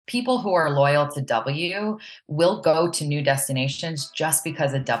people who are loyal to W will go to new destinations just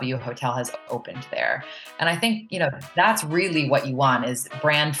because a W hotel has opened there. And I think, that's really what you want is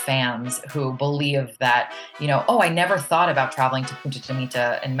brand fans who believe that, oh, I never thought about traveling to Punta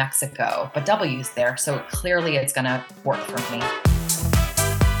Tomita in Mexico, but W's there. So clearly it's going to work for me.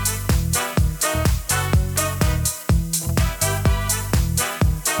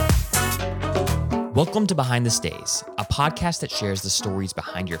 Welcome to Behind the Stays, a podcast that shares the stories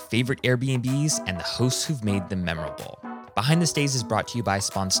behind your favorite Airbnbs and the hosts who've made them memorable. Behind the Stays is brought to you by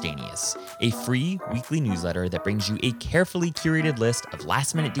Spontaneous, a free weekly newsletter that brings you a carefully curated list of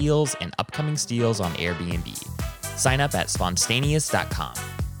last-minute deals and upcoming steals on Airbnb. Sign up at spontaneous.com.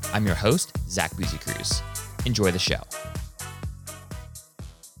 I'm your host, Zach Boozy-Cruz. Enjoy the show.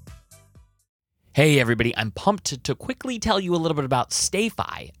 Hey everybody, I'm pumped to quickly tell you a little bit about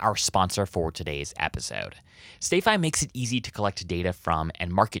StayFi, our sponsor for today's episode. StayFi makes it easy to collect data from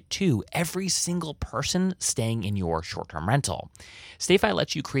and market to every single person staying in your short-term rental. StayFi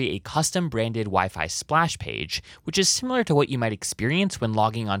lets you create a custom branded Wi-Fi splash page, which is similar to what you might experience when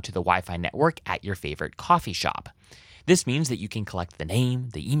logging onto the Wi-Fi network at your favorite coffee shop. This means that you can collect the name,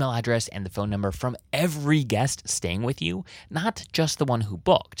 the email address, and the phone number from every guest staying with you, not just the one who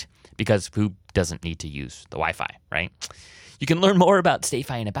booked, because who doesn't need to use the Wi-Fi, right? You can learn more about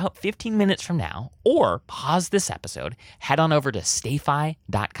StayFi in about 15 minutes from now, or pause this episode, head on over to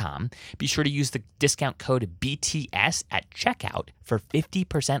stayfi.com. Be sure to use the discount code BTS at checkout for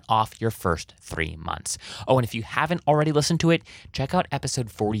 50% off your first 3 months. Oh, and if you haven't already listened to it, check out episode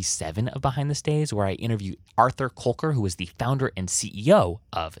 47 of Behind the Stays, where I interview Arthur Kolker, who is the founder and CEO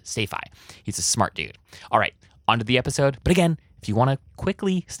of StayFi. He's a smart dude. All right, on to the episode. But again, if you want to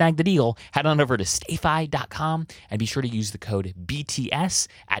quickly snag the deal, head on over to stayfi.com and be sure to use the code BTS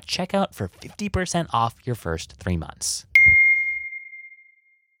at checkout for 50% off your first 3 months.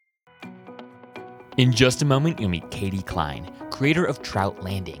 In just a moment, you'll meet Katie Klein, creator of Trout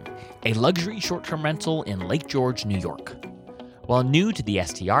Landing, a luxury short-term rental in Lake George, New York. While new to the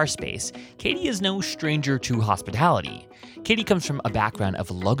STR space, Katie is no stranger to hospitality. Katie comes from a background of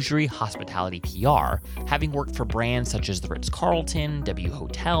luxury hospitality PR, having worked for brands such as the Ritz-Carlton, W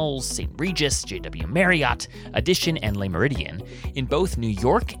Hotels, St. Regis, JW Marriott, Edition, and Le Méridien in both New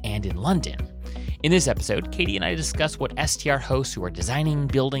York and in London. In this episode, Katie and I discuss what STR hosts who are designing,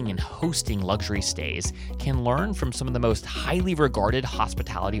 building, and hosting luxury stays can learn from some of the most highly regarded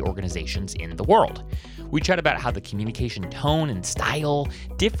hospitality organizations in the world. We chat about how the communication tone and style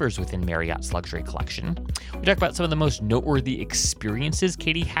differs within Marriott's luxury collection. We talk about some of the most noteworthy experiences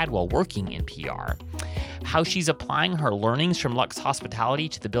Katie had while working in PR, how she's applying her learnings from Lux Hospitality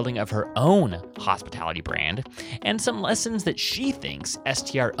to the building of her own hospitality brand, and some lessons that she thinks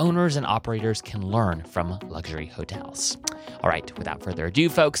STR owners and operators can learn from luxury hotels. All right, without further ado,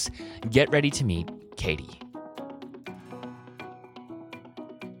 folks, get ready to meet Katie.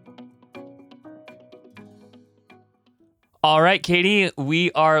 All right, Katie,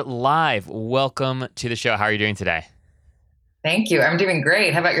 we are live. Welcome to the show. How are you doing today? Thank you. I'm doing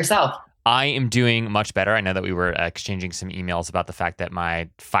great. How about yourself? I am doing much better. I know that we were exchanging some emails about the fact that my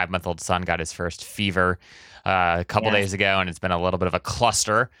 5-month-old son got his first fever a couple days ago, and it's been a little bit of a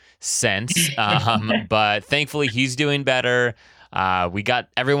cluster since. But thankfully, he's doing better.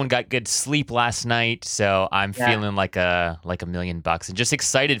 Everyone got good sleep last night, so I'm feeling like $1 million and just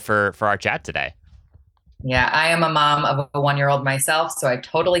excited for our chat today. Yeah, I am a mom of a 1-year-old myself, so I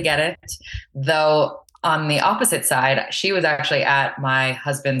totally get it. Though on the opposite side, she was actually at my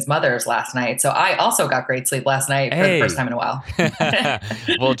husband's mother's last night. So I also got great sleep last night for the first time in a while.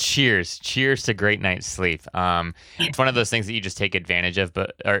 Well, cheers. Cheers to great night's sleep. It's one of those things that you just take advantage of,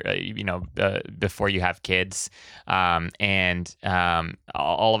 before you have kids. All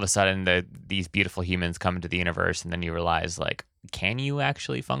of a sudden, these beautiful humans come into the universe, and then you realize, like, can you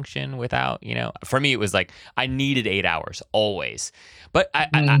actually function without, for me, it was like, I needed 8 hours always, but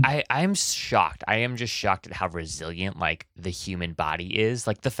I'm shocked. I am just shocked at how resilient, like, the human body is.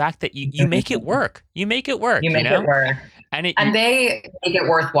 Like, the fact that you make it work, you make it work, it work. And they make it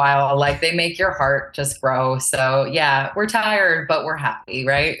worthwhile. Like, they make your heart just grow. So yeah, we're tired, but we're happy,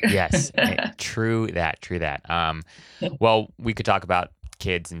 right? Yes. True that. Well, we could talk about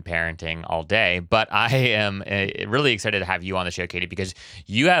kids and parenting all day, but I am really excited to have you on the show, Katie, because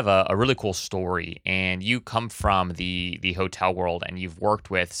you have a really cool story, and you come from the hotel world, and you've worked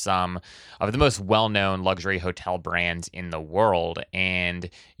with some of the most well-known luxury hotel brands in the world, and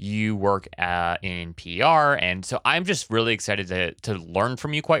you work in PR, and so I'm just really excited to learn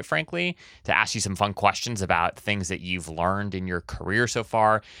from you, quite frankly, to ask you some fun questions about things that you've learned in your career so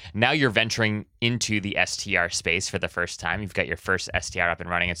far. Now you're venturing into the STR space for the first time. You've got your first STR up and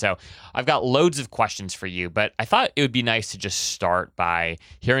running. And so I've got loads of questions for you, but I thought it would be nice to just start by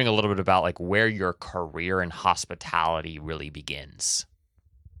hearing a little bit about like where your career in hospitality really begins.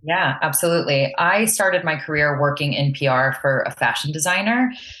 Yeah, absolutely. I started my career working in PR for a fashion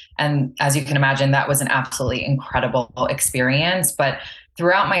designer. And as you can imagine, that was an absolutely incredible experience. But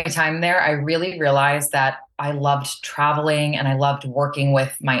throughout my time there, I really realized that I loved traveling and I loved working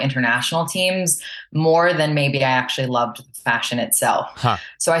with my international teams more than maybe I actually loved fashion itself. Huh.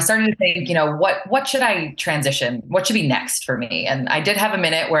 So I started to think, what should I transition? What should be next for me? And I did have a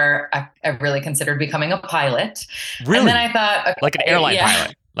minute where I really considered becoming a pilot. And then Really? I thought, Like an okay, airline yeah.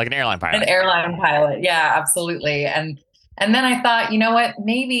 pilot. Like an airline An pilot. airline pilot. Yeah, absolutely. And then I thought, you know what,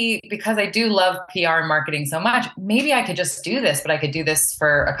 maybe because I do love PR and marketing so much, maybe I could just do this, but I could do this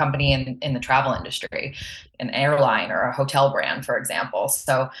for a company in the travel industry, an airline or a hotel brand, for example.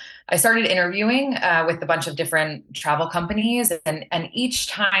 So I started interviewing with a bunch of different travel companies. And each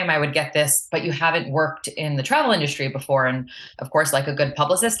time I would get this, but you haven't worked in the travel industry before. And of course, like a good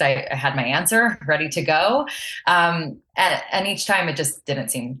publicist, I had my answer ready to go. And each time it just didn't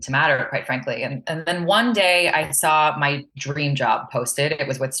seem to matter, quite frankly. And then one day I saw my dream job posted. It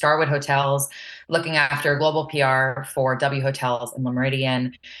was with Starwood Hotels, looking after global PR for W Hotels in the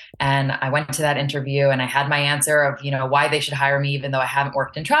Méridien. And I went to that interview and I had my answer of, why they should hire me, even though I haven't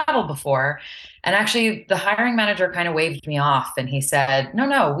worked in travel before. And actually, the hiring manager kind of waved me off and he said,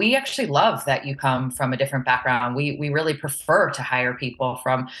 no, we actually love that you come from a different background. We really prefer to hire people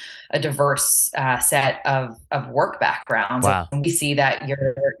from a diverse set of work backgrounds. Wow. And we see that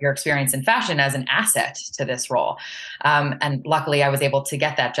your experience in fashion as an asset to this role. And luckily, I was able to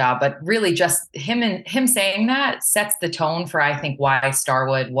get that job. But really, just him saying that sets the tone for, I think, why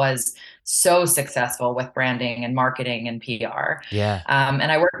Starwood was so successful with branding and marketing and PR. Yeah.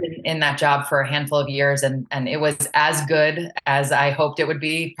 And I worked in that job for a handful of years, and it was as good as I hoped it would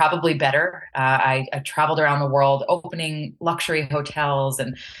be, probably better. I traveled around the world opening luxury hotels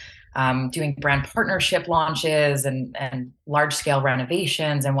and doing brand partnership launches and large scale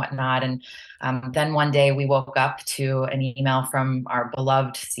renovations and whatnot. And then one day we woke up to an email from our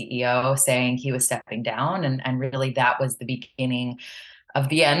beloved CEO saying he was stepping down. And really that was the beginning of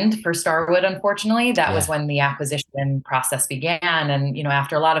the end for Starwood, unfortunately. That was Yeah. when the acquisition process began. And,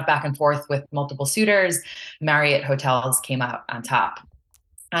 after a lot of back and forth with multiple suitors, Marriott Hotels came out on top.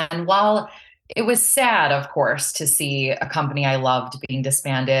 And while it was sad, of course, to see a company I loved being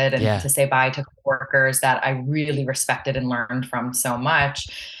disbanded and Yeah. to say bye to coworkers that I really respected and learned from so much,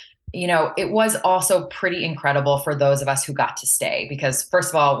 it was also pretty incredible for those of us who got to stay because, first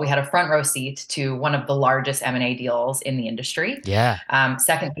of all, we had a front row seat to one of the largest M&A deals in the industry. Yeah.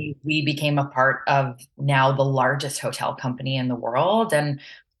 Secondly, we became a part of now the largest hotel company in the world. And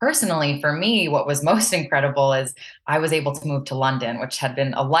personally, for me, what was most incredible is I was able to move to London, which had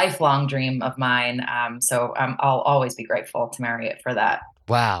been a lifelong dream of mine. So I'll always be grateful to Marriott for that.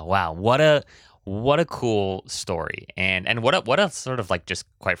 Wow. Wow. What a cool story, and what a sort of like just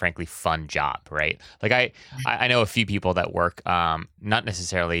quite frankly fun job, right? Like I know a few people that work not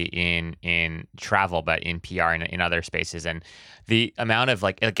necessarily in travel but in PR and in other spaces, and the amount of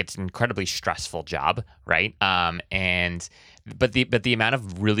like it's an incredibly stressful job, right? And but the amount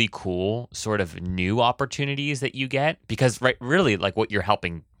of really cool sort of new opportunities that you get because right really like what you're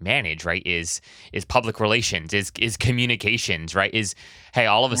helping manage, right, is public relations, is communications, right, is hey,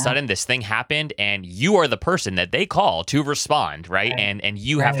 all of a sudden this thing happened and you are the person that they call to respond, right? And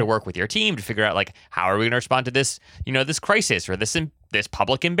you have to work with your team to figure out like how are we going to respond to this, this crisis or this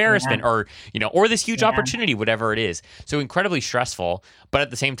public embarrassment or or this huge opportunity, whatever it is. So incredibly stressful, but at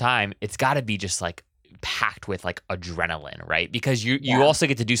the same time it's got to be just like packed with like adrenaline, right? Because you also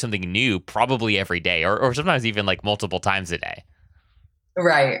get to do something new probably every day or sometimes even like multiple times a day.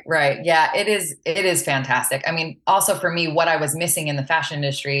 Right. Yeah, it is fantastic. I mean, also for me, what I was missing in the fashion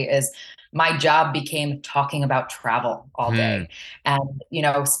industry is my job became talking about travel all day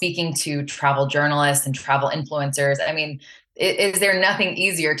and, speaking to travel journalists and travel influencers. I mean, is there nothing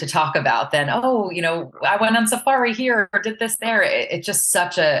easier to talk about than, I went on safari here or did this there? It's just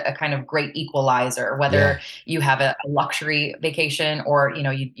such a kind of great equalizer, whether you have a luxury vacation or,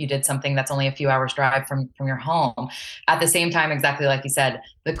 you did something that's only a few hours drive from your home. At the same time, exactly like you said,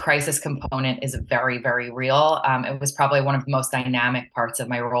 the crisis component is very, very real. It was probably one of the most dynamic parts of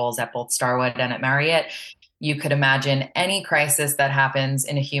my roles at both Starwood and at Marriott. You could imagine any crisis that happens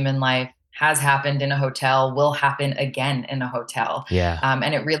in a human life has happened in a hotel, will happen again in a hotel. Yeah.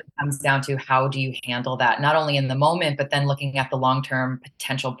 And it really comes down to how do you handle that, not only in the moment, but then looking at the long-term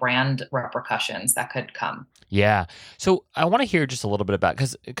potential brand repercussions that could come. Yeah. So I want to hear just a little bit about,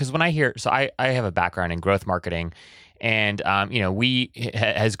 because when I hear, so I have a background in growth marketing And, we,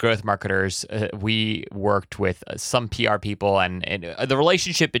 as growth marketers, we worked with some PR people, and the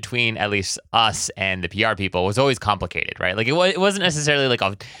relationship between at least us and the PR people was always complicated, right? Like it wasn't necessarily like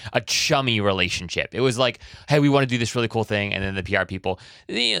a chummy relationship. It was like, hey, we want to do this really cool thing. And then the PR people,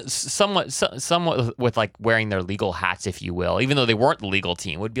 somewhat with like wearing their legal hats, if you will, even though they weren't the legal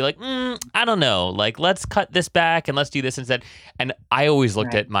team, would be like, I don't know, like, let's cut this back and let's do this instead. And I always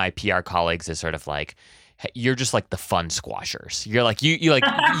looked at my PR colleagues as sort of like, you're just like the fun squashers. You're like you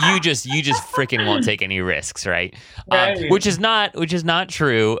just freaking won't take any risks, right? Which is not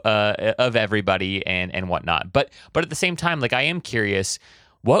true of everybody and whatnot. But at the same time, like, I am curious,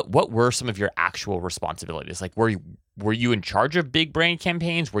 what were some of your actual responsibilities? Like, were you in charge of big brand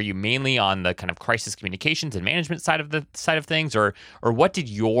campaigns? Were you mainly on the kind of crisis communications and management side of things, or what did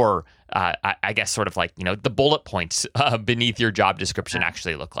your I guess sort of like, the bullet points beneath your job description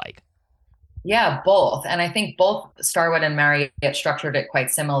actually look like? Yeah, both. And I think both Starwood and Marriott structured it quite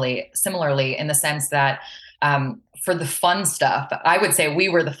similarly in the sense that for the fun stuff, I would say we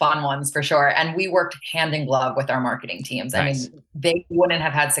were the fun ones for sure. And we worked hand in glove with our marketing teams. Nice. I mean, they wouldn't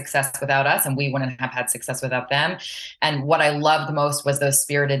have had success without us, and we wouldn't have had success without them. And what I loved most was those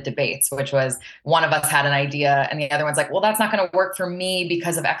spirited debates, which was one of us had an idea and the other one's like, well, that's not going to work for me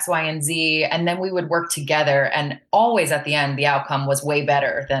because of X, Y, and Z. And then we would work together. And always at the end, the outcome was way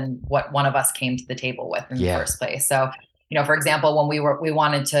better than what one of us came to the table with in the first place. So, for example, when we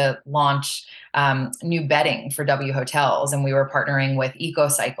wanted to launch new bedding for W Hotels, and we were partnering with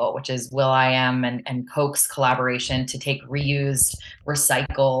EcoCycle, which is will.i.am and Coke's collaboration to take reused,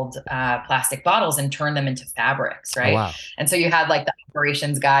 recycled plastic bottles and turn them into fabrics, right? Oh, wow. And so you had like the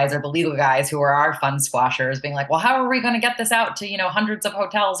operations guys or the legal guys who are our fun squashers being like, well, how are we going to get this out to, hundreds of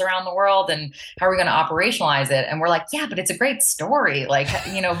hotels around the world, and how are we going to operationalize it? And we're like, yeah, but it's a great story. Like,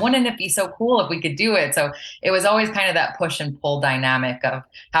 wouldn't it be so cool if we could do it? So it was always kind of that push and pull dynamic of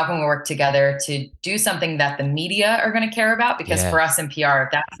how can we work together to do something that the media are going to care about? Because for us in PR,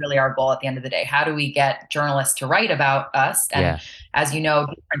 that's really our goal at the end of the day. How do we get journalists to write about us? And as you know,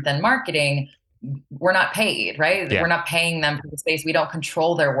 different than marketing, we're not paid, right? We're not paying them for the space. We don't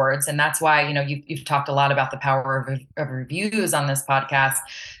control their words. And that's why, you've talked a lot about the power of reviews on this podcast.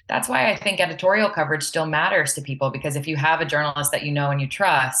 That's why I think editorial coverage still matters to people, because if you have a journalist that you know and you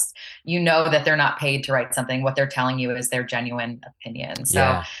trust, you know that they're not paid to write something. What they're telling you is their genuine opinion. So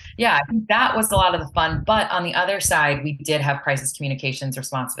I think that was a lot of the fun. But on the other side, we did have crisis communications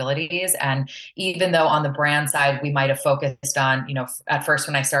responsibilities. And even though on the brand side, we might have focused on, at first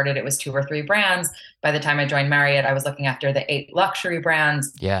when I started, it was 2 or 3 brands. By the time I joined Marriott, I was looking after the 8 luxury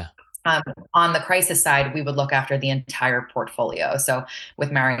brands. Yeah. On the crisis side, we would look after the entire portfolio. So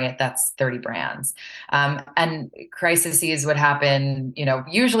with Marriott, that's 30 brands. And crises would happen,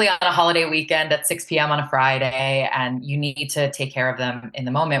 usually on a holiday weekend at 6 p.m. on a Friday, and you need to take care of them in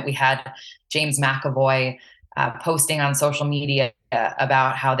the moment. We had James McAvoy posting on social media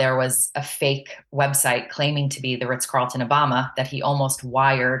about how there was a fake website claiming to be the Ritz-Carlton Obama that he almost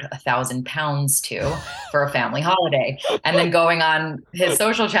wired £1,000 to for a family holiday, and then going on his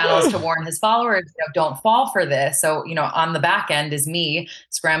social channels to warn his followers, don't fall for this. So, on the back end is me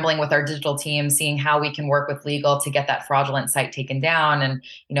scrambling with our digital team, seeing how we can work with legal to get that fraudulent site taken down, and,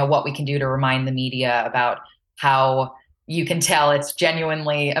 what we can do to remind the media about how you can tell it's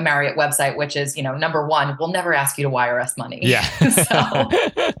genuinely a Marriott website, which is, number one, we'll never ask you to wire us money. Yeah. So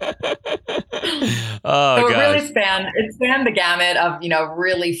it really spanned the gamut of,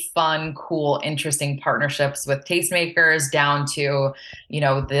 really fun, cool, interesting partnerships with tastemakers down to,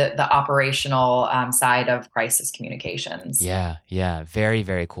 the operational side of crisis communications. Yeah. Yeah. Very,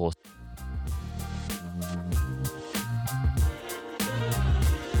 very cool.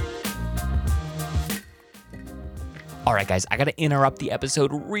 All right, guys, I got to interrupt the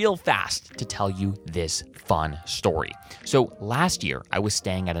episode real fast to tell you this fun story. So last year, I was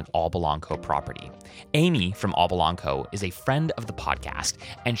staying at an All Belong Co. property. Amy from All Belong Co. is a friend of the podcast,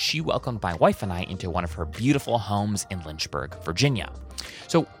 and she welcomed my wife and I into one of her beautiful homes in Lynchburg, Virginia.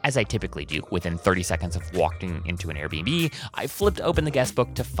 So as I typically do, within 30 seconds of walking into an Airbnb, I flipped open the guest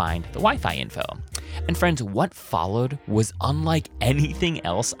book to find the Wi-Fi info. And friends, what followed was unlike anything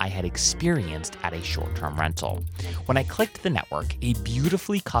else I had experienced at a short-term rental. When I clicked the network, a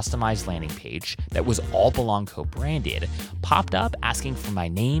beautifully customized landing page that was All Belong Co. branded popped up asking for my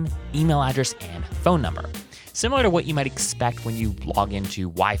name, email address, and phone number. Similar to what you might expect when you log into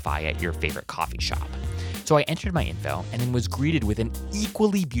Wi-Fi at your favorite coffee shop. So I entered my info and then was greeted with an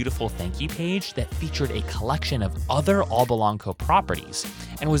equally beautiful thank you page that featured a collection of other All Belong Co. properties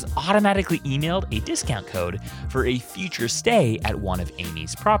and was automatically emailed a discount code for a future stay at one of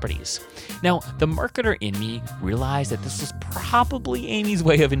Amy's properties. Now, the marketer in me realized that this was probably Amy's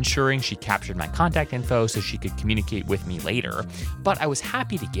way of ensuring she captured my contact info so she could communicate with me later, but I was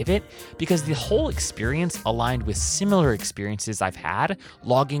happy to give it because the whole experience aligned with similar experiences I've had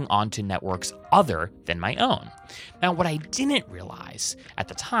logging onto networks other than my own. Now, what I didn't realize at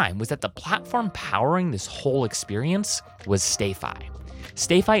the time was that the platform powering this whole experience was StayFi.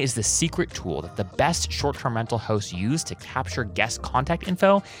 StayFi is the secret tool that the best short-term rental hosts use to capture guest contact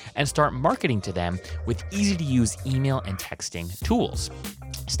info and start marketing to them with easy-to-use email and texting tools.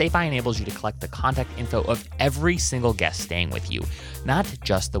 StayFi enables you to collect the contact info of every single guest staying with you, not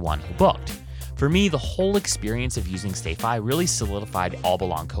just the one who booked. For me, the whole experience of using StayFi really solidified All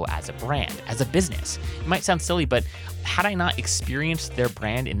Belong Co. as a brand, as a business. It might sound silly, but had I not experienced their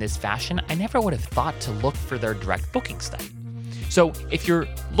brand in this fashion, I never would have thought to look for their direct booking site. So if you're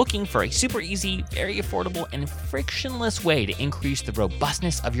looking for a super easy, very affordable, and frictionless way to increase the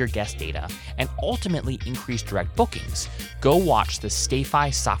robustness of your guest data and ultimately increase direct bookings, go watch the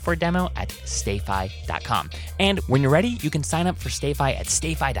StayFi software demo at stayfi.com. And when you're ready, you can sign up for StayFi at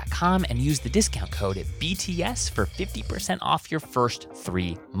stayfi.com and use the discount code BTS for 50% off your first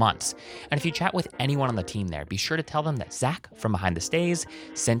 3 months. And if you chat with anyone on the team there, be sure to tell them that Zach from Behind the Stays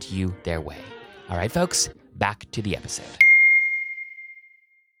sent you their way. All right, folks, back to the episode.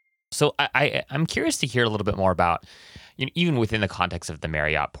 So I'm curious to hear a little bit more about, even within the context of the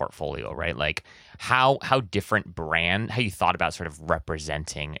Marriott portfolio, right? Like how different how you thought about sort of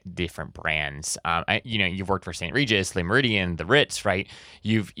representing different brands. You've worked for St. Regis, Le Méridien, the Ritz, right?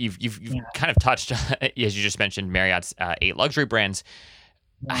 You've kind of touched, as you just mentioned, Marriott's 8 luxury brands.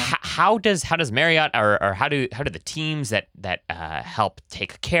 Yeah. How does Marriott or how do the teams that help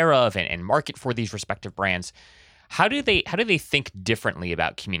take care of and market for these respective brands? How do they think differently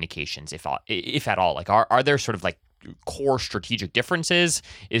about communications, if at all? Like, are there sort of like core strategic differences?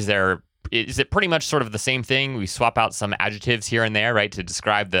 Is it pretty much sort of the same thing? We swap out some adjectives here and there, right, to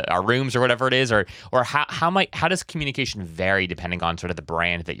describe our rooms or whatever it is, or how does communication vary depending on sort of the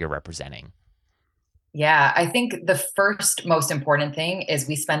brand that you're representing? Yeah, I think the first most important thing is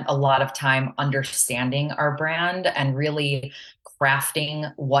we spent a lot of time understanding our brand and really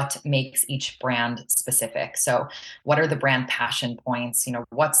crafting what makes each brand specific. So what are the brand passion points?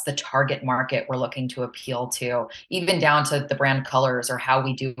 What's the target market we're looking to appeal to, even down to the brand colors or how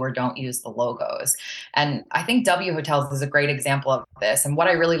we do or don't use the logos. And I think W Hotels is a great example of this. And what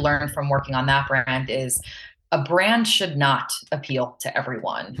I really learned from working on that brand is a brand should not appeal to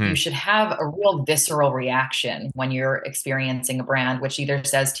everyone. You should have a real visceral reaction when you're experiencing a brand, which either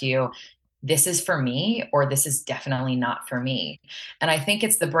says to you, this is for me, or this is definitely not for me. And I think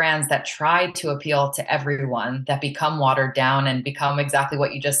it's the brands that try to appeal to everyone that become watered down and become exactly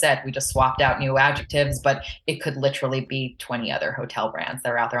what you just said. We just swapped out new adjectives, but it could literally be 20 other hotel brands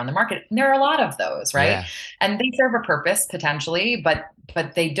that are out there on the market. And there are a lot of those, right? Yeah. And they serve a purpose potentially, but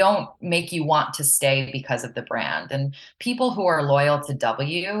they don't make you want to stay because of the brand. And people who are loyal to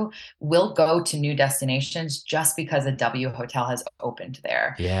W will go to new destinations just because a W hotel has opened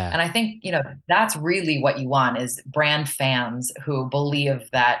there. Yeah. And I think, that's really what you want is brand fans who believe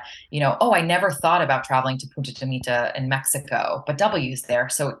that, I never thought about traveling to Punta Tomita in Mexico, but W's there.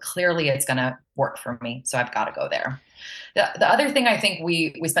 So clearly it's going to work for me. So I've got to go there. The other thing I think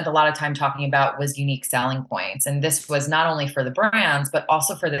we spent a lot of time talking about was unique selling points. And this was not only for the brands, but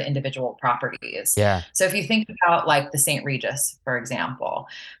also for the individual properties. Yeah. So if you think about like the St. Regis, for example,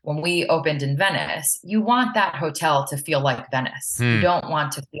 when we opened in Venice, you want that hotel to feel like Venice. You don't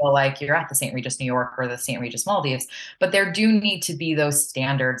want to feel like you're at the St. Regis New York or the St. Regis Maldives, but there do need to be those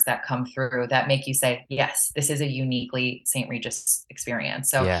standards that come through that make you say, yes, this is a uniquely St. Regis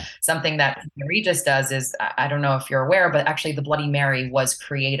experience. So something that St. Regis does is, I don't know if you're aware, but actually the Bloody Mary was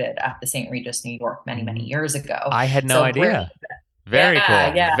created at the St. Regis New York many years ago. I had no idea. Very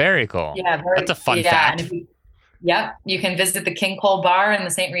cool. Yeah. Very cool. Yeah, that's a fun fact. You can visit the King Cole Bar in the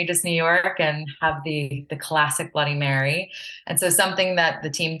St. Regis, New York, and have the classic Bloody Mary. And so something that the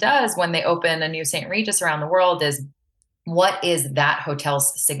team does when they open a new St. Regis around the world is, what is that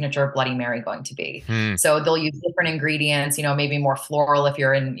hotel's signature Bloody Mary going to be? So they'll use different ingredients, maybe more floral if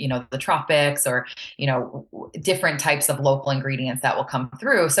you're in, the tropics, or, different types of local ingredients that will come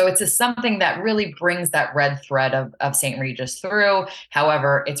through. So it's just something that really brings that red thread of St. Regis through.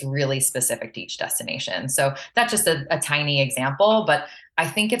 However, it's really specific to each destination. So that's just a tiny example, but I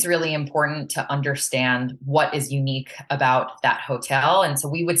think it's really important to understand what is unique about that hotel. And so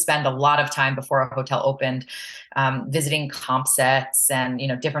we would spend a lot of time before a hotel opened, visiting comp sets and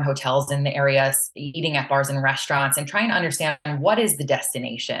different hotels in the area, eating at bars and restaurants, and trying to understand what is the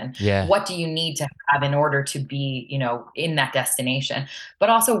destination. Yeah. What do you need to have in order to be in that destination? But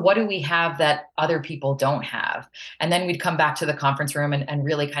also, what do we have that other people don't have? And then we'd come back to the conference room and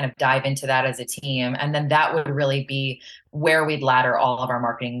really kind of dive into that as a team. And then that would really be where we'd ladder all of our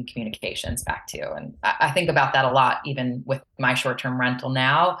marketing communications back to. And I think about that a lot, even with my short-term rental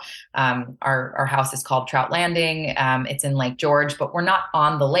now. Our house is called Trout Landing. It's in Lake George, but we're not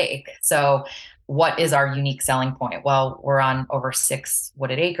on the lake. So what is our unique selling point? Well, we're on over 6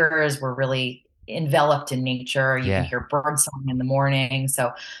 wooded acres. We're really enveloped in nature. You can Yeah. hear birds song in the morning.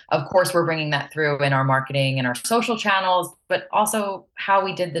 So of course we're bringing that through in our marketing and our social channels, but also how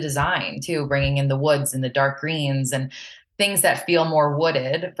we did the design too, bringing in the woods and the dark greens and things that feel more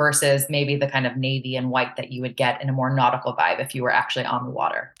wooded versus maybe the kind of navy and white that you would get in a more nautical vibe if you were actually on the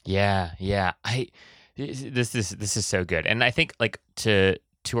water. Yeah. Yeah. This is so good. And I think like to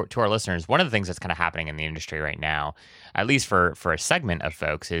our listeners, one of the things that's kind of happening in the industry right now, at least for a segment of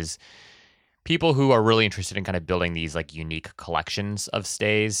folks, is people who are really interested in kind of building these like unique collections of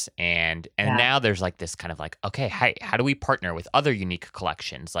stays. And Yeah. now there's like this kind of like, okay, hey, how do we partner with other unique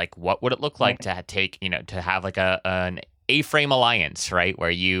collections? Like what would it look like Right. to take, to have like an A-frame alliance, right? Where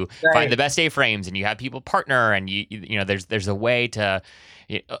you find the Right. best A-frames and you have people partner, and there's a way to,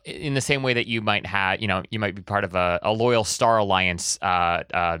 in the same way that you might have, you might be part of a loyal Star Alliance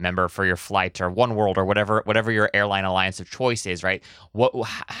member for your flight, or One World, or whatever your airline alliance of choice is, right?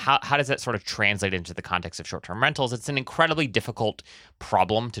 How does that sort of translate into the context of short-term rentals? It's an incredibly difficult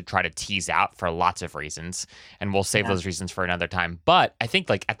problem to try to tease out for lots of reasons, and we'll save Yeah. those reasons for another time. But I think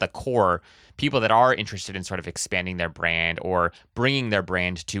like at the core, people that are interested in sort of expanding their brand or bringing their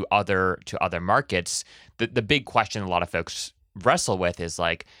brand to other markets, the big question a lot of folks wrestle with is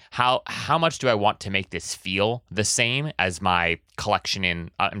like, how much do I want to make this feel the same as my collection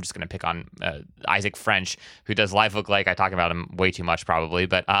in I'm just going to pick on Isaac French, who does Live Oak Lake. I talk about him way too much probably,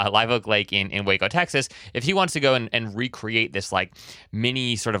 but Live Oak Lake in Waco, Texas. If he wants to go and recreate this like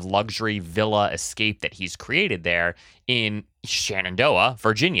mini sort of luxury villa escape that he's created there in Shenandoah,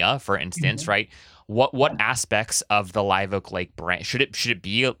 Virginia, for instance, Mhm. right? What aspects of the Live Oak Lake brand should it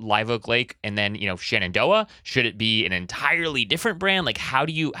be Live Oak Lake and then Shenandoah? Should it be an entirely different brand? Like how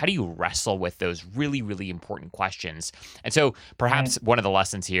do you wrestle with those really, really important questions? And so Right. perhaps one of the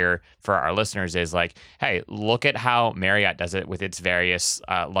lessons here for our listeners is like, hey, look at how Marriott does it with its various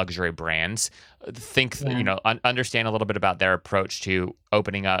luxury brands. Think Yeah. understand a little bit about their approach to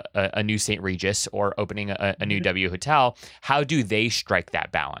opening a new St. Regis or opening a new Mhm. W hotel. How do they strike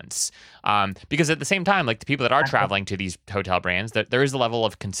that balance? Because at the same time, like the people that are Exactly. traveling to these hotel brands, that there is a level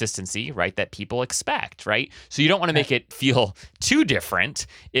of consistency, right, that people expect, right? So you don't want to Right. make it feel too different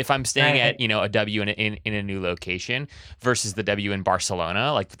if I'm staying Right. at a W in a new location versus the W in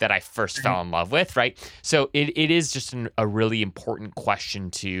Barcelona, like that I first Right. fell in love with, right? So it is just a really important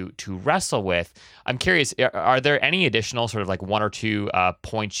question to wrestle with. I'm curious, are there any additional sort of like one or two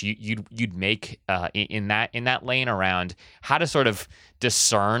points you'd make in that lane around how to sort of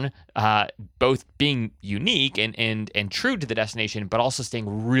discern both being unique and true to the destination, but also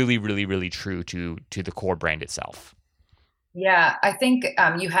staying really, really, really true to the core brand itself? Yeah, I think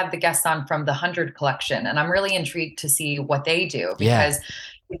you had the guests on from the 100 collection, and I'm really intrigued to see what they do Yeah, because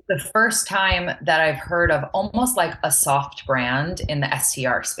it's the first time that I've heard of almost like a soft brand in the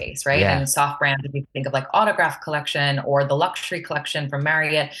STR space, right? yeah, And soft brand, if you think of like Autograph Collection or the Luxury Collection from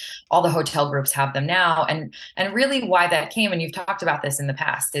Marriott, all the hotel groups have them now. And really why that came, and you've talked about this in the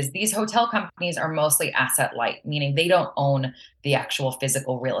past, is these hotel companies are mostly asset light, meaning they don't own the actual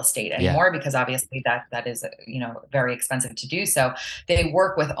physical real estate yeah. anymore because obviously that is very expensive to do so. They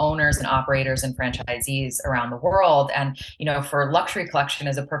work with owners and operators and franchisees around the world. And for Luxury Collection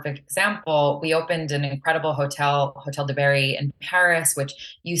is a perfect example. We opened an incredible Hotel de Berry in Paris,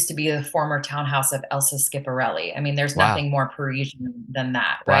 which used to be the former townhouse of Elsa Schiaparelli. I mean, there's Wow, nothing more Parisian than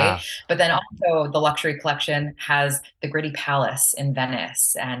that, right? wow, But then also the Luxury Collection has the Gritty Palace in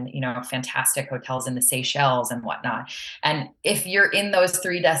Venice and fantastic hotels in the Seychelles and whatnot. And if you're in those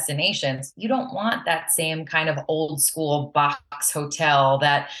 3 destinations, you don't want that same kind of old school box hotel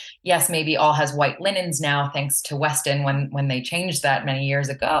that, yes, maybe all has white linens now, thanks to Weston when they changed that many years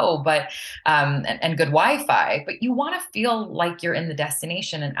ago, but and good Wi-Fi. But you want to feel like you're in the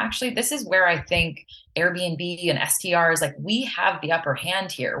destination. And actually, this is where I think Airbnb and STR is like, we have the upper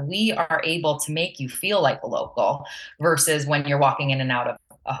hand here. We are able to make you feel like a local versus when you're walking in and out of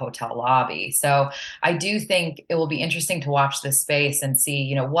a hotel lobby. So I do think it will be interesting to watch this space and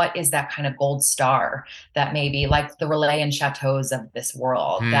see, what is that kind of gold star that maybe like the Relais and Chateaus of this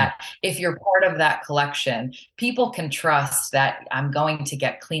world, Hmm. that if you're part of that collection, people can trust that I'm going to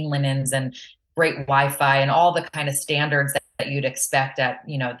get clean linens and great Wi-Fi and all the kind of standards that you'd expect at,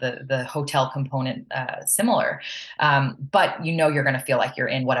 the hotel component similar. But you're going to feel like you're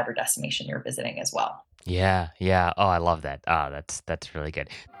in whatever destination you're visiting as well. Yeah, yeah. Oh, I love that. That's really good.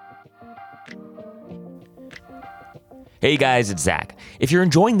 Hey guys, it's Zach. If you're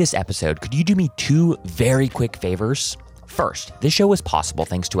enjoying this episode, could you do me two very quick favors? First, this show is possible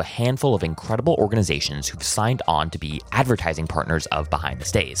thanks to a handful of incredible organizations who've signed on to be advertising partners of Behind the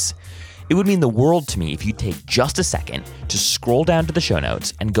Stays. It would mean the world to me if you'd take just a second to scroll down to the show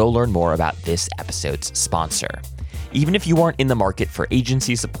notes and go learn more about this episode's sponsor. Even if you aren't in the market for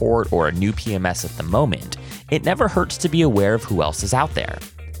agency support or a new PMS at the moment, it never hurts to be aware of who else is out there.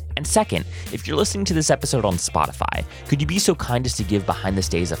 And second, if you're listening to this episode on Spotify, could you be so kind as to give Behind the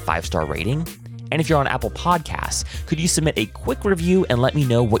Stays a 5-star rating? And if you're on Apple Podcasts, could you submit a quick review and let me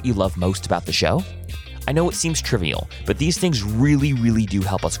know what you love most about the show? I know it seems trivial, but these things really, really do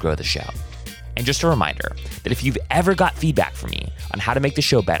help us grow the show. And just a reminder that if you've ever got feedback from me on how to make the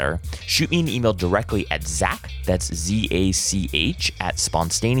show better, shoot me an email directly at Zach, that's ZACH, at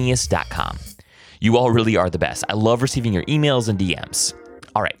spontaneous.com. You all really are the best. I love receiving your emails and DMs.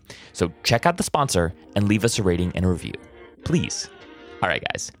 All right, so check out the sponsor and leave us a rating and a review, please. All right,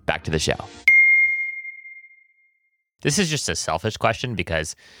 guys, back to the show. This is just a selfish question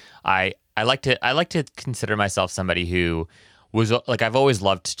because I like to consider myself somebody who was like, I've always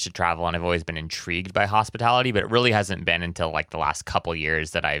loved to travel and I've always been intrigued by hospitality, but it really hasn't been until like the last couple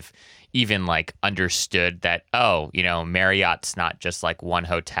years that I've even like understood that, Marriott's not just like one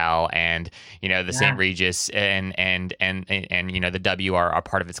hotel and, the St. Regis and the W are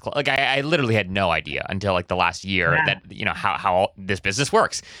part of its club. Like I literally had no idea until like the last year that, how this business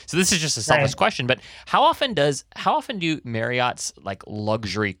works. So this is just a selfish question, but how often do Marriott's like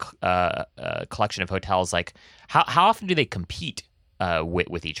luxury collection of hotels, like how often do they compete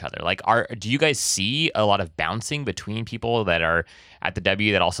with each other? Like, do you guys see a lot of bouncing between people that are at the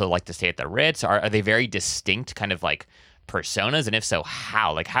W that also like to stay at the Ritz? Are they very distinct kind of like personas? And if so,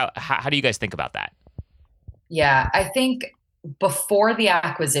 how? Like, how do you guys think about that? Yeah, I think before the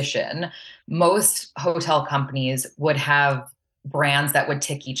acquisition, most hotel companies would have brands that would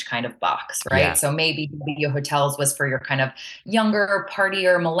tick each kind of box, right? Yeah. So maybe W Hotels was for your kind of younger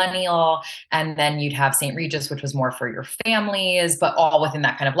partier millennial, and then you'd have St. Regis, which was more for your families, but all within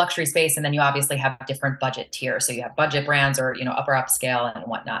that kind of luxury space. And then you obviously have different budget tiers. So you have budget brands or, upper upscale and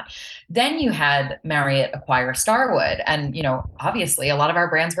whatnot. Then you had Marriott acquire Starwood. And, obviously a lot of our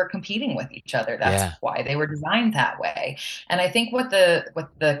brands were competing with each other. That's why they were designed that way. And I think what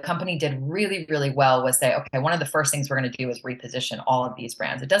the company did really, really well was say, okay, one of the first things we're going to do is reposition all of these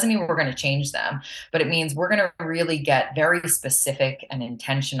brands. It doesn't mean we're going to change them, but it means we're going to really get very specific and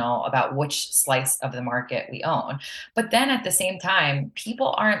intentional about which slice of the market we own. But then at the same time,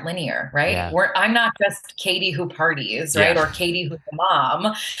 people aren't linear, right? Yeah. I'm not just Katie who parties, right? Or Katie who's the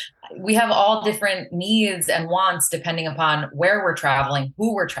mom. We have all different needs and wants depending upon where we're traveling,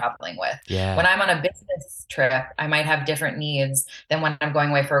 who we're traveling with. Yeah. When I'm on a business trip, I might have different needs than when I'm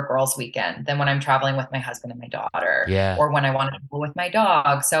going away for a girls' weekend, than when I'm traveling with my husband and my daughter, or when I want to travel with my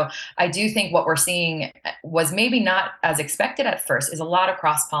dog. So I do think what we're seeing was maybe not as expected at first, is a lot of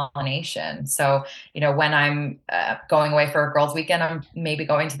cross-pollination. So, when I'm going away for a girls' weekend, I'm maybe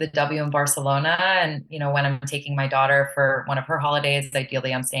going to the W in Barcelona. And, when I'm taking my daughter for one of her holidays,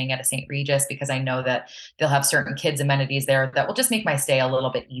 ideally I'm staying at a St. Regis because I know that they'll have certain kids amenities there that will just make my stay a little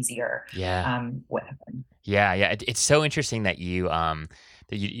bit easier. With them. Yeah. It's so interesting that you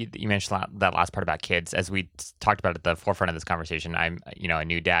mentioned that last part about kids. As we talked about at the forefront of this conversation, I'm a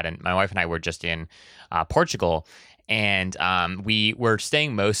new dad, and my wife and I were just in Portugal, and we were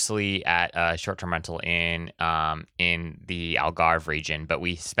staying mostly at a short-term rental in the Algarve region, but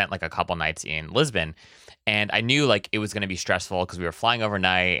we spent like a couple nights in Lisbon. And I knew like it was going to be stressful because we were flying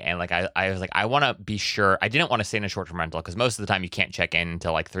overnight, and like I was like, I want to be sure. I didn't want to stay in a short-term rental because most of the time you can't check in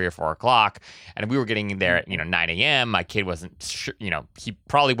until like 3 or 4 o'clock, and we were getting in there at 9 a.m. My kid wasn't sure, he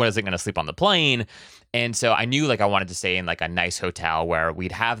probably wasn't going to sleep on the plane, and so I knew like I wanted to stay in like a nice hotel where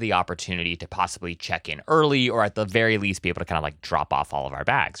we'd have the opportunity to possibly check in early, or at the very least be able to kind of like drop off all of our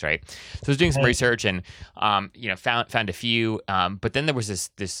bags, right? So I was doing some research and found a few, but then there was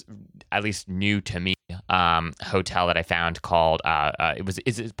this at least new to me hotel that I found called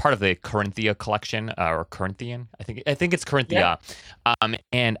it's part of the Corinthia collection or Corinthian. I think it's Yep. Corinthia,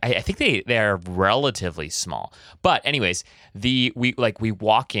 and I think they're relatively small. But anyways, we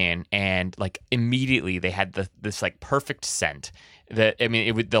walk in and like immediately they had this like perfect scent.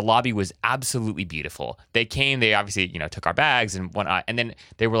 The lobby was absolutely beautiful. They came, they obviously, took our bags and whatnot. And then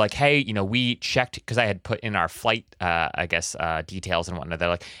they were like, hey, we checked because I had put in our flight, details and whatnot. They're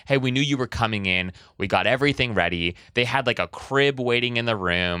like, hey, we knew you were coming in. We got everything ready. They had like a crib waiting in the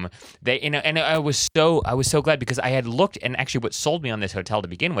room. And I was so glad because I had looked, and actually what sold me on this hotel to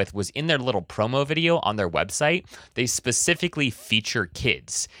begin with was in their little promo video on their website. They specifically feature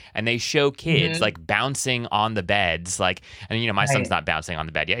kids and they show kids Hmm. like bouncing on the beds, like, and my son's Right. not bouncing on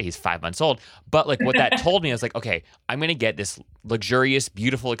the bed yet. He's 5 months old. But like what that told me, I was like, okay, I'm going to get this luxurious,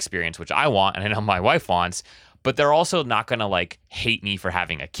 beautiful experience, which I want. And I know my wife wants, but they're also not going to like hate me for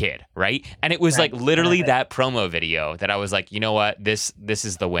having a kid. Right. And it was like Right. I love literally it. that promo video that I was like, you know what, this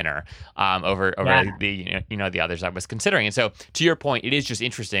is the winner, over Yeah. the others I was considering. And so to your point, it is just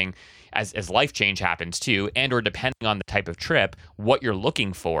interesting as life change happens too, and or depending on the type of trip, what you're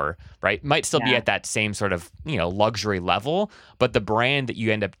looking for, right, might still be Yeah. at that same sort of luxury level, but the brand that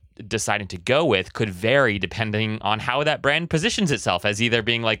you end up deciding to go with could vary depending on how that brand positions itself as either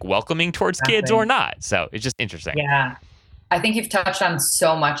being like welcoming towards kids or Exactly. not. So it's just interesting. Yeah. I think you've touched on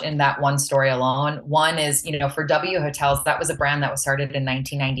so much in that one story alone. One is, for W Hotels, that was a brand that was started in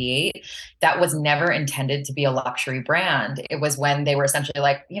 1998. That was never intended to be a luxury brand. It was when they were essentially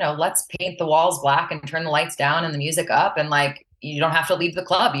like, let's paint the walls black and turn the lights down and the music up. And like, you don't have to leave the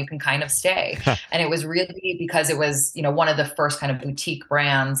club. You can kind of stay. And it was really because it was, one of the first kind of boutique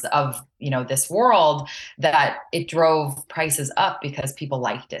brands of, this world that it drove prices up because people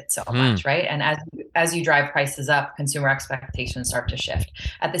liked it so Hmm. much, right? And as you drive prices up, consumer expectations start to shift.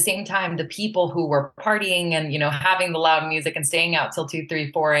 At the same time, the people who were partying and having the loud music and staying out till 2,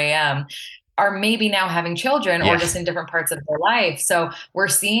 3, 4 a.m. are maybe now having children or Yeah. just in different parts of their life. So we're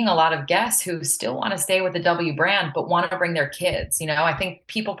seeing a lot of guests who still want to stay with the W brand, but want to bring their kids. I think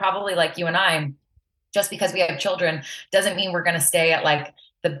people probably like you and I, just because we have children doesn't mean we're going to stay at like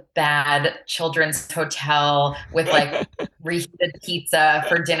the bad children's hotel with like reheated pizza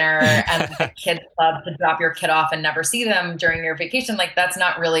for dinner and the kids club to drop your kid off and never see them during your vacation. Like that's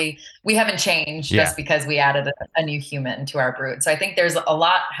not really, we haven't changed Yeah. just because we added a new human to our brood. So I think there's a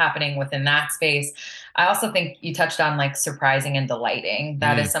lot happening within that space. I also think you touched on like surprising and delighting.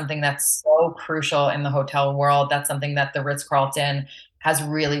 That Mm. is something that's so crucial in the hotel world. That's something that the Ritz-Carlton has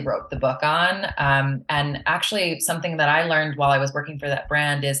really wrote the book on. And actually, something that I learned while I was working for that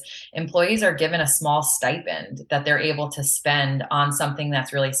brand is employees are given a small stipend that they're able to spend on something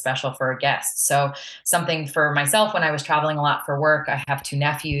that's really special for a guest. So, something for myself when I was traveling a lot for work, I have two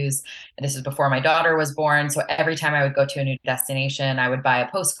nephews, and this is before my daughter was born. So, every time I would go to a new destination, I would buy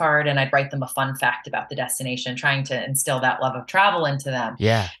a postcard and I'd write them a fun fact about the destination, trying to instill that love of travel into them.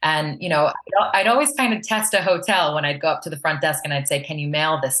 Yeah. And, I'd always kind of test a hotel when I'd go up to the front desk and I'd say, can you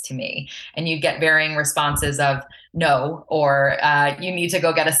mail this to me? And you'd get varying responses of no, or you need to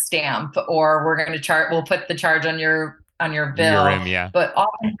go get a stamp, or we're going to we'll put the charge on your In your bill. room. Yeah. But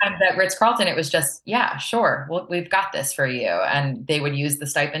oftentimes at Ritz Carlton, it was just, yeah, sure, we've got this for you. And they would use the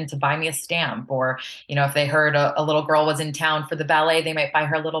stipend to buy me a stamp. Or, if they heard a little girl was in town for the ballet, they might buy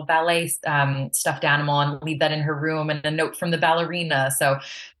her a little ballet stuffed animal and leave that in her room and a note from the ballerina. So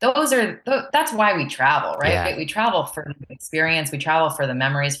that's why we travel, right? Yeah. We travel for the experience, we travel for the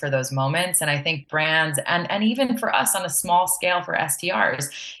memories, for those moments. And I think brands and even for us on a small scale for STRs,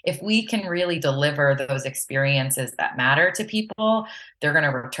 if we can really deliver those experiences that matter to people, they're going to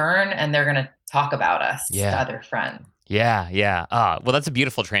return and they're going to talk about us to Yeah. other friends. Yeah, yeah. Well, that's a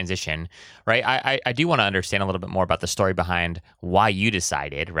beautiful transition, right? I do want to understand a little bit more about the story behind why you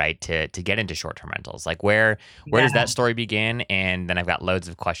decided, right, to get into short-term rentals. Like where does that Yeah. story begin? And then I've got loads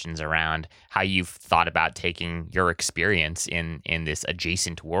of questions around how you've thought about taking your experience in this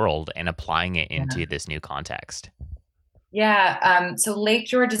adjacent world and applying it Yeah. into this new context. Yeah. So Lake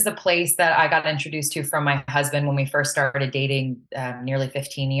George is the place that I got introduced to from my husband when we first started dating nearly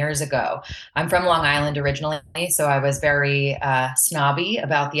 15 years ago. I'm from Long Island originally, so I was very snobby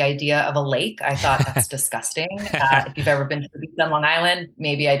about the idea of a lake. I thought that's disgusting. If you've ever been to the beach on Long Island,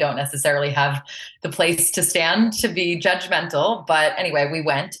 maybe I don't necessarily have the place to stand to be judgmental. But anyway, we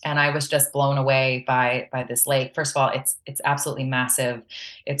went, and I was just blown away by this lake. First of all, it's absolutely massive.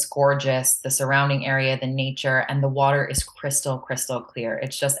 It's gorgeous. The surrounding area, the nature, and the water is crystal clear.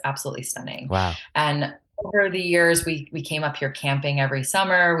 It's just absolutely stunning. Wow. And over the years, we came up here camping every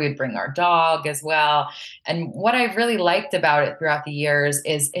summer. We'd bring our dog as well. And what I've really liked about it throughout the years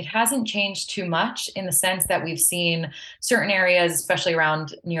is it hasn't changed too much in the sense that we've seen certain areas, especially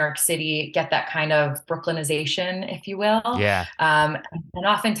around New York City, get that kind of Brooklynization, if you will. Yeah. And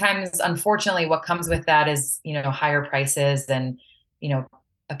oftentimes, unfortunately, what comes with that is, higher prices and, you know,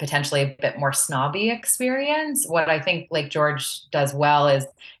 a potentially a bit more snobby experience. What I think Lake George does well is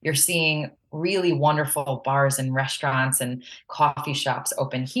you're seeing really wonderful bars and restaurants and coffee shops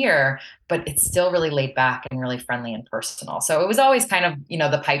open here, but it's still really laid back and really friendly and personal. So it was always kind of,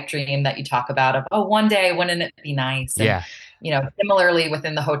 the pipe dream that you talk about of, oh, one day, wouldn't it be nice? And, Yeah. similarly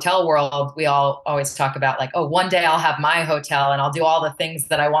within the hotel world, we all always talk about like, oh, one day I'll have my hotel and I'll do all the things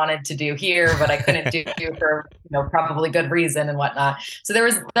that I wanted to do here, but I couldn't do for, probably good reason and whatnot. So that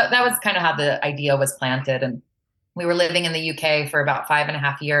was kind of how the idea was planted. And we were living in the UK for about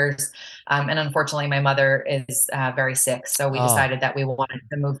 5.5 years. And unfortunately, my mother is very sick. So we Oh, decided that we wanted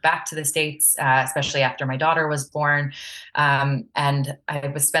to move back to the States, especially after my daughter was born. And I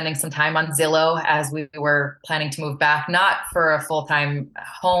was spending some time on Zillow as we were planning to move back, not for a full-time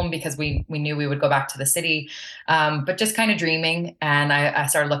home because we knew we would go back to the city, but just kind of dreaming. And I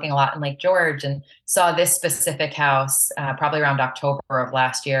started looking a lot in Lake George and saw this specific house probably around October of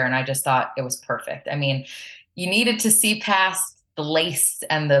last year. And I just thought it was perfect. I mean, you needed to see past the lace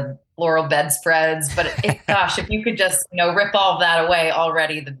and the floral bedspreads, but gosh, if you could just, rip all of that away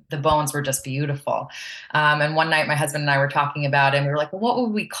already, the bones were just beautiful. And one night my husband and I were talking about it and we were like, well, what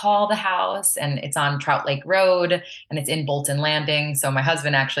would we call the house? And it's on Trout Lake Road and it's in Bolton Landing. So my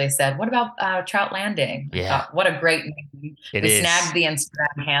husband actually said, what about Trout Landing? I yeah, thought, what a great name. it We is. snagged the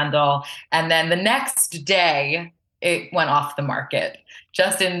Instagram handle. And then the next day it went off the market.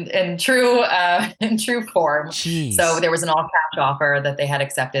 Just in true form. Jeez. So there was an all cash offer that they had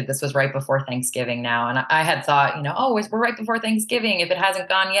accepted. This was right before Thanksgiving now, and I had thought, we're right before Thanksgiving. If it hasn't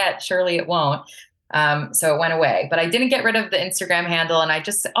gone yet, surely it won't. So it went away, but I didn't get rid of the Instagram handle, and I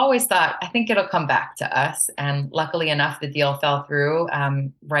just always thought I think it'll come back to us. And luckily enough, the deal fell through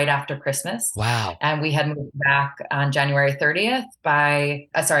right after Christmas. Wow. And we had moved back on on December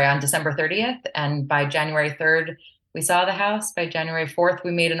 30th, and by January 3rd. We saw the house. By January 4th,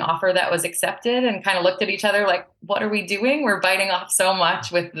 we made an offer that was accepted and kind of looked at each other like, what are we doing? We're biting off so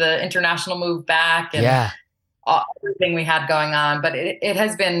much with the international move back and everything we had going on. But it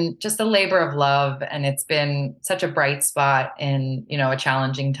has been just a labor of love. And it's been such a bright spot in, a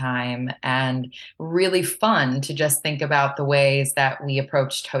challenging time and really fun to just think about the ways that we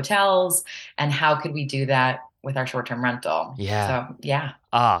approached hotels and how could we do that with our short-term rental. Yeah. So, yeah.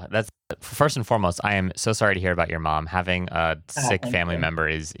 That's first and foremost, I am so sorry to hear about your mom. Having a sick family member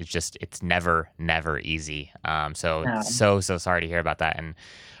it's never easy. So sorry to hear about that, and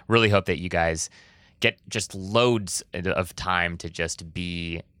really hope that you guys get just loads of time to just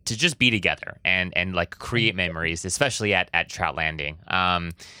be together and like create memories, especially at Trout Landing.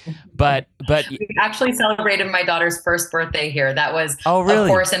 But we actually celebrated my daughter's first birthday here. That was, oh, really? Of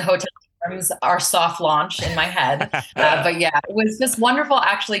course, in hotel terms, our soft launch in my head. But yeah, it was just wonderful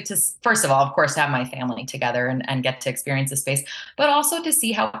actually to, first of all, of course, have my family together and get to experience the space, but also to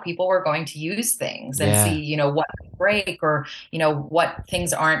see how people were going to use things and see, what could break or, what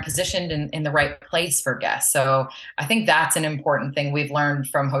things aren't positioned in the right place for guests. So I think that's an important thing we've learned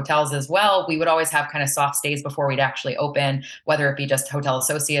from hotels as well. We would always have kind of soft stays before we'd actually open, whether it be just hotel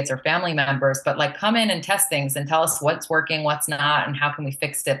associates or family members, but like come in and test things and tell us what's working, what's not, and how can we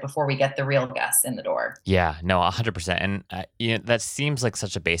fix it before we get the real guests in the door. Yeah, no, 100%. And that seems like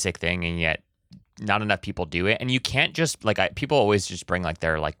such a basic thing, and yet not enough people do it. And you can't just people always just bring like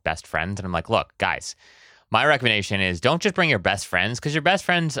their like best friends, and I'm like, look, guys, my recommendation is don't just bring your best friends, because your best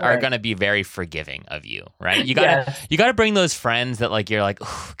friends are going to be very forgiving of you, right? You gotta bring those friends that like you're like,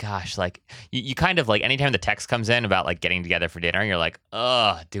 oh gosh, like you kind of like anytime the text comes in about like getting together for dinner, you're like,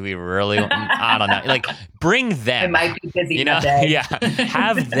 oh, do we really? I don't know. Like bring them. I might be busy that day. Yeah,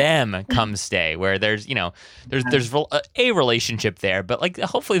 have them come stay where there's there's a relationship there, but like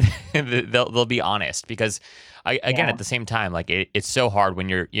hopefully they'll be honest, because at the same time, like it's so hard when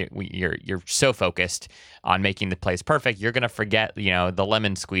you're so focused on making the place perfect, you're gonna forget the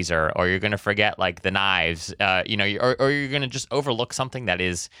lemon squeezer, or you're gonna forget like the knives, or you're gonna just overlook something that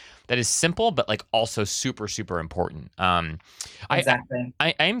is simple but like also super super important. Exactly.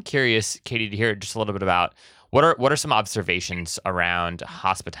 I am curious, Katie, to hear just a little bit about what are some observations around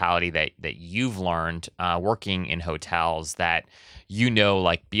hospitality that you've learned working in hotels that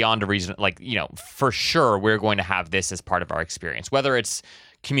like beyond a reason, like for sure we're going to have this as part of our experience, whether it's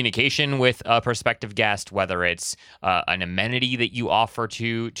communication with a prospective guest, whether it's an amenity that you offer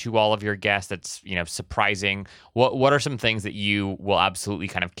to all of your guests that's, surprising. What are some things that you will absolutely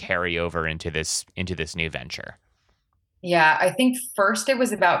kind of carry over into this new venture? Yeah, I think first it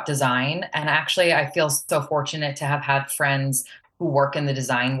was about design. And actually, I feel so fortunate to have had friends who work in the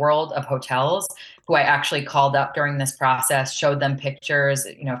design world of hotels who I actually called up during this process, showed them pictures,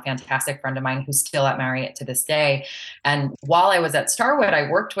 a fantastic friend of mine who's still at Marriott to this day. And while I was at Starwood, I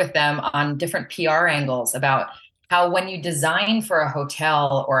worked with them on different PR angles about how when you design for a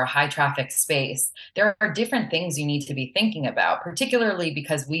hotel or a high traffic space, there are different things you need to be thinking about, particularly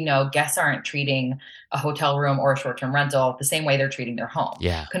because we know guests aren't treating a hotel room or a short-term rental the same way they're treating their home.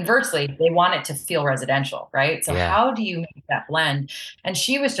 Yeah. Conversely, they want it to feel residential, right? So Yeah. how do you make that blend? And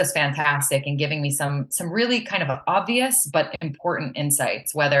she was just fantastic in giving me some really kind of obvious but important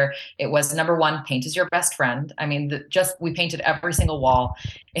insights, whether it was number one, paint is your best friend. I mean, we painted every single wall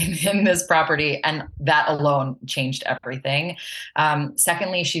in this property, and that alone changed everything.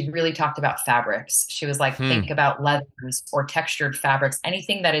 Secondly, she really talked about fabrics. She was like, think about leathers or textured fabrics.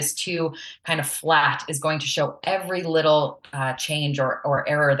 Anything that is too kind of flat is going to show every little change or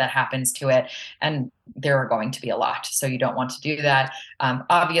error that happens to it. And there are going to be a lot. So you don't want to do that.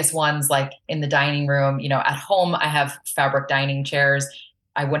 Obvious ones like in the dining room, at home, I have fabric dining chairs.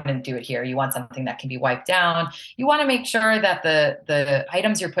 I wouldn't do it here. You want something that can be wiped down. You want to make sure that the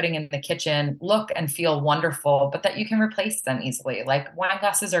items you're putting in the kitchen look and feel wonderful, but that you can replace them easily. Like wine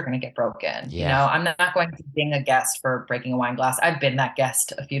glasses are going to get broken. Yeah. I'm not going to ding a guest for breaking a wine glass. I've been that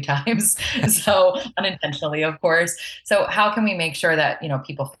guest a few times, so unintentionally, of course. So how can we make sure that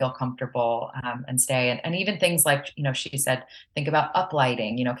people feel comfortable and stay? And even things like she said, think about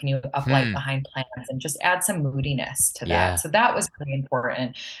uplighting. Can you uplight behind plants and just add some moodiness to that? Yeah. So that was really important.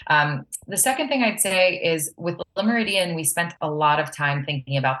 The second thing I'd say is with Le Méridien, we spent a lot of time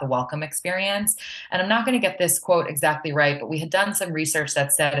thinking about the welcome experience. And I'm not going to get this quote exactly right, but we had done some research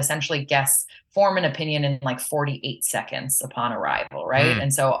that said essentially guests form an opinion in like 48 seconds upon arrival, right?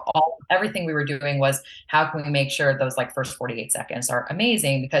 And so everything we were doing was how can we make sure those like first 48 seconds are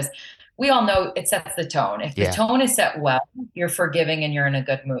amazing, because we all know it sets the tone. If the tone is set well, you're forgiving and you're in a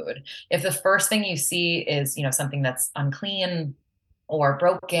good mood. If the first thing you see is, something that's unclean or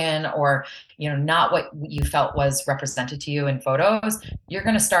broken or not what you felt was represented to you in photos, you're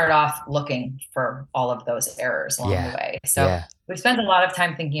going to start off looking for all of those errors along the way. So we spent a lot of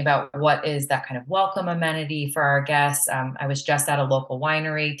time thinking about what is that kind of welcome amenity for our guests. I was just at a local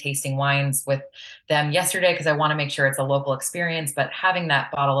winery tasting wines with them yesterday because I want to make sure it's a local experience, but having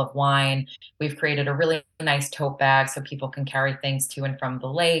that bottle of wine, we've created a really nice tote bag so people can carry things to and from the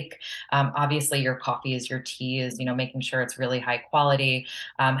lake. Obviously your coffee is your tea is, making sure it's really high quality,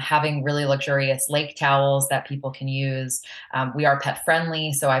 having really luxurious lake towels that people can use. We are pet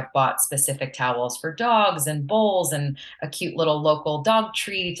friendly. So I've bought specific towels for dogs and bowls and a cute little local dog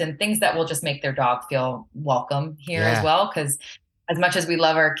treat and things that will just make their dog feel welcome here as well. Because as much as we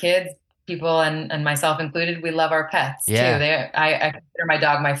love our kids, people and myself included, we love our pets too. I consider my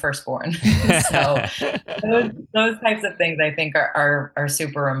dog my firstborn. So those types of things I think are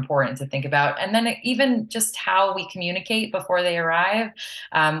super important to think about. And then even just how we communicate before they arrive.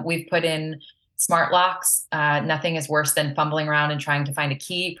 We've put in smart locks. Nothing is worse than fumbling around and trying to find a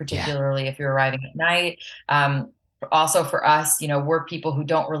key, particularly if you're arriving at night. Also for us, we're people who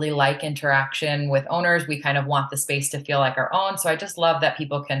don't really like interaction with owners. We kind of want the space to feel like our own. So I just love that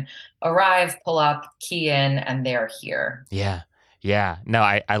people can arrive, pull up, key in, and they're here. Yeah. Yeah. No,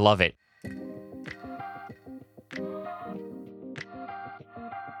 I love it.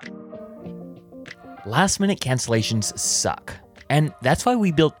 Last minute cancellations suck. And that's why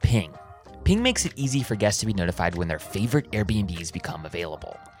we built Ping. Ping makes it easy for guests to be notified when their favorite Airbnbs become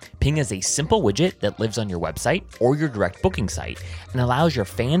available. Ping is a simple widget that lives on your website or your direct booking site and allows your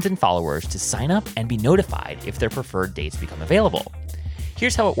fans and followers to sign up and be notified if their preferred dates become available.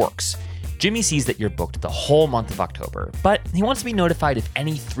 Here's how it works. Jimmy sees that you're booked the whole month of October, but he wants to be notified if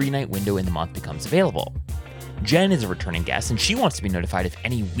any 3-night window in the month becomes available. Jen is a returning guest and she wants to be notified if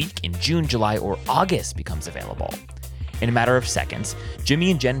any week in June, July, or August becomes available. In a matter of seconds, Jimmy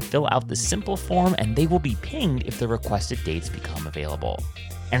and Jen fill out the simple form and they will be pinged if the requested dates become available.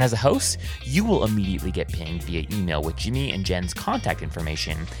 And as a host, you will immediately get pinged via email with Jimmy and Jen's contact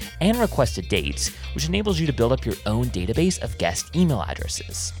information and requested dates, which enables you to build up your own database of guest email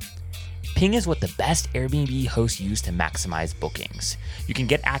addresses. Ping is what the best Airbnb hosts use to maximize bookings. You can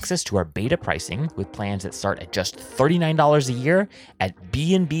get access to our beta pricing with plans that start at just $39 a year at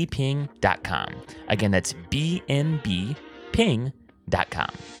bnbping.com. Again, that's bnbping.com.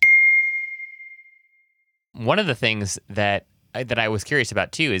 One of the things that that I was curious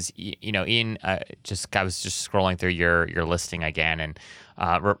about too is in just I was just scrolling through your listing again and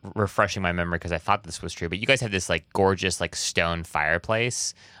refreshing my memory because I thought this was true, but you guys have this like gorgeous like stone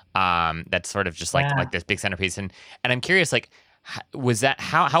fireplace that's sort of just Yeah. like this big centerpiece, and I'm curious like was that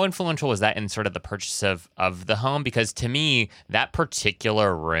how influential was that in sort of the purchase of the home? Because to me that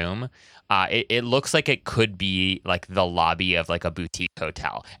particular room, it looks like it could be like the lobby of like a boutique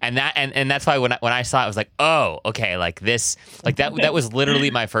hotel, and that's why when I saw it, I was like, oh, okay, like this, like that was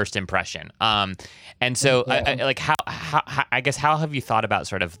literally my first impression. And so like how I guess how have you thought about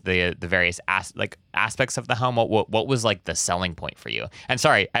sort of the various aspects of the home? What was like the selling point for you? And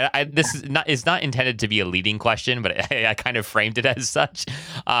sorry, this is not intended to be a leading question, but I kind of framed it as such.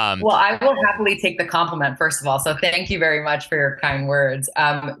 Well, I will happily take the compliment, first of all. So thank you very much for your kind words.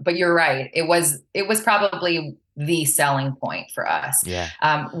 But you're right. It was probably the selling point for us. Yeah.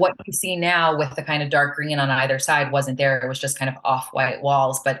 What you see now with the kind of dark green on either side wasn't there. It was just kind of off-white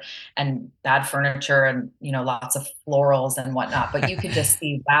walls, and bad furniture and, lots of florals and whatnot. But you could just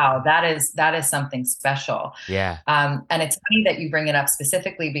see, wow, that is something special. Yeah. And it's funny that you bring it up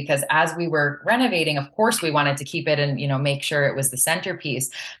specifically because as we were renovating, of course, we wanted to keep it and, make sure it was the centerpiece.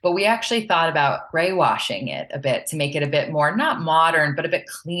 But we actually thought about gray washing it a bit to make it a bit more, not modern, but a bit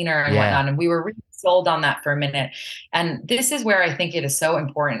cleaner and whatnot. And we were really sold on that for a minute. And this is where I think it is so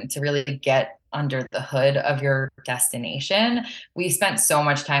important to really get under the hood of your destination. We spent so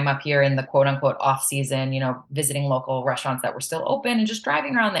much time up here in the quote unquote off season, visiting local restaurants that were still open and just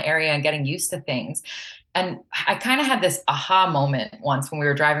driving around the area and getting used to things. And I kind of had this aha moment once when we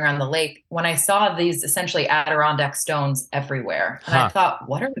were driving around the lake when I saw these essentially Adirondack stones everywhere. And I thought,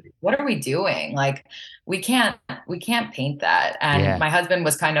 what are we doing? Like, we can't paint that. And my husband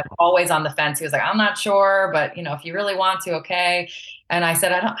was kind of always on the fence. He was like, I'm not sure, but if you really want to, okay. And I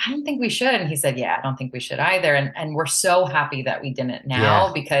said, I don't think we should. And he said, yeah, I don't think we should either. And we're so happy that we didn't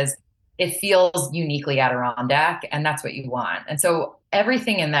now because it feels uniquely Adirondack, and that's what you want. And so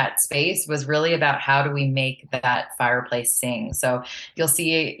everything in that space was really about how do we make that fireplace sing. So you'll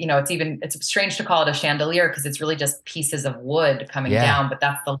see, it's strange to call it a chandelier because it's really just pieces of wood coming down, but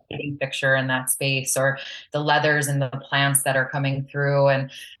that's the lighting fixture in that space, or the leathers and the plants that are coming through.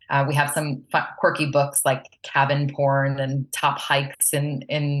 And we have some quirky books like Cabin Porn and Top Hikes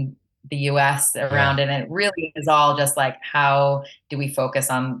in the US around it. And it really is all just like, how do we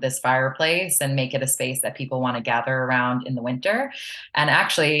focus on this fireplace and make it a space that people want to gather around in the winter? And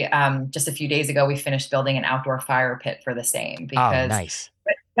actually, just a few days ago, we finished building an outdoor fire pit for the same because nice.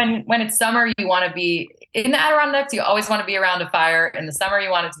 When it's summer, you want to be in the Adirondacks. You always want to be around a fire. In the summer,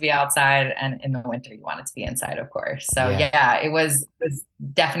 you want it to be outside, and in the winter, you want it to be inside, of course. So it was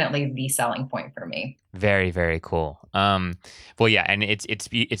definitely the selling point for me. Very, very cool. Well, yeah, and it's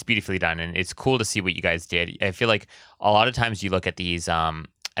beautifully done, and it's cool to see what you guys did. I feel like a lot of times you look at these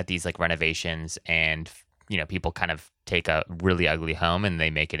like renovations, and people kind of take a really ugly home and they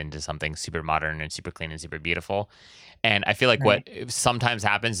make it into something super modern and super clean and super beautiful. And I feel like what sometimes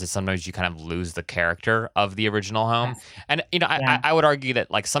happens is sometimes you kind of lose the character of the original home. And, I would argue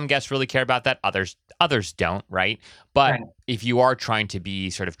that like some guests really care about that. Others don't. Right. But if you are trying to be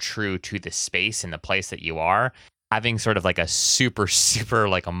sort of true to the space and the place that you are, having sort of like a super, super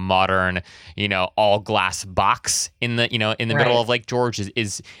like a modern, all glass box in the, in the middle of Lake George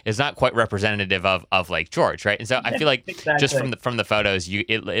is not quite representative of Lake George, right? And so I feel like just from the photos,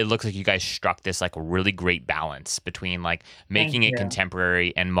 it looks like you guys struck this like really great balance between like making it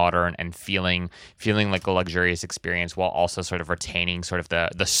contemporary and modern and feeling like a luxurious experience while also sort of retaining sort of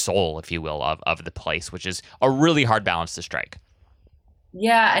the soul, if you will, of the place, which is a really hard balance to strike.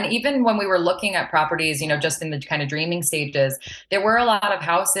 Yeah. And even when we were looking at properties, just in the kind of dreaming stages, there were a lot of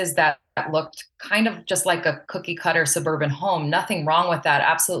houses that looked kind of just like a cookie cutter suburban home. Nothing wrong with that.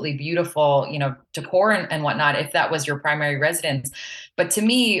 Absolutely beautiful, decor and whatnot, if that was your primary residence. But to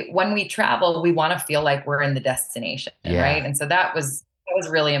me, when we travel, we want to feel like we're in the destination, right? And so that was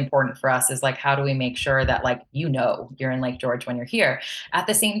really important for us, is like, how do we make sure that you're in Lake George when you're here? At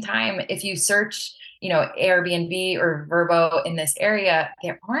the same time, if you search Airbnb or Vrbo in this area,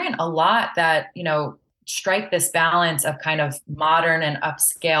 there aren't a lot that, strike this balance of kind of modern and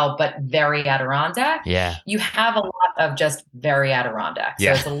upscale, but very Adirondack. Yeah. You have a lot of just very Adirondack.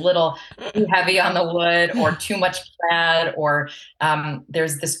 So it's a little too heavy on the wood or too much plaid, or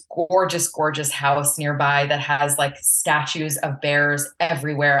there's this gorgeous, gorgeous house nearby that has like statues of bears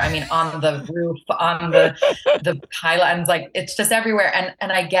everywhere. I mean, on the roof, on the pylons, like it's just everywhere.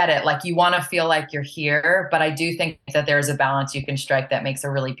 And I get it. Like, you want to feel like you're here, but I do think that there's a balance you can strike that makes a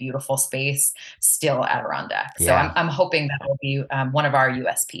really beautiful space still Adirondack. So I'm hoping that will be one of our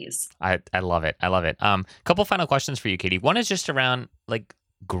USPs. I love it. I love it. Couple final questions for you, Katie. One is just around like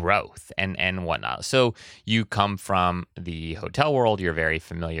growth and whatnot. So you come from the hotel world. You're very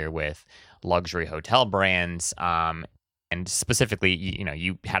familiar with luxury hotel brands. And specifically,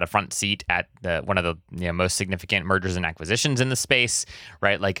 you had a front seat at one of the most significant mergers and acquisitions in the space,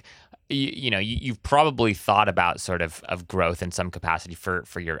 right? Like, you've probably thought about sort of growth in some capacity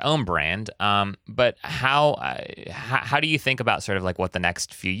for your own brand. But how do you think about sort of like what the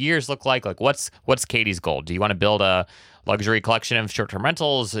next few years look like? Like, what's Katie's goal? Do you want to build a luxury collection of short-term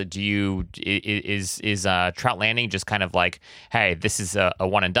rentals? Is Trout Landing just kind of like, hey, this is a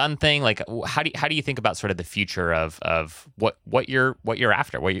one and done thing? Like, how do you think about sort of the future of what you're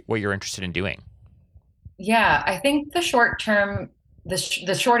after, what you're interested in doing? Yeah, I think the short term, the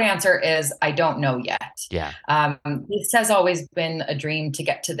short answer is I don't know yet. Yeah. This has always been a dream to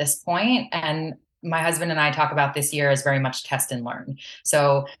get to this point, and my husband and I talk about this year as very much test and learn.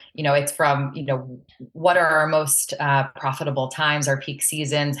 So, it's from, what are our most profitable times, our peak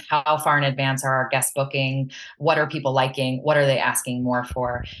seasons, how far in advance are our guests booking, what are people liking, what are they asking more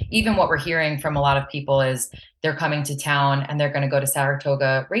for? Even what we're hearing from a lot of people is they're coming to town and they're going to go to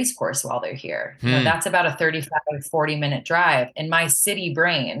Saratoga Racecourse while they're here. That's about a 35, 40-minute drive. In my city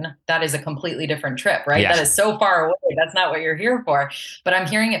brain, that is a completely different trip, right? Yeah. That is so far away. That's not what you're here for. But I'm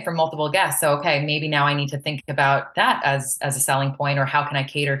hearing it from multiple guests. So, okay, maybe now I need to think about that as a selling point, or how can I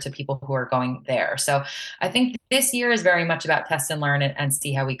cater to people who are going there? So I think this year is very much about test and learn and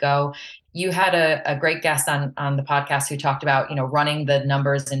see how we go. You had a great guest on the podcast who talked about, running the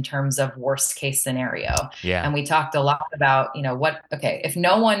numbers in terms of worst case scenario. Yeah. And we talked a lot about, if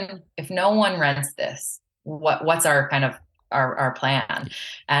no one rents this, what's our kind of our plan?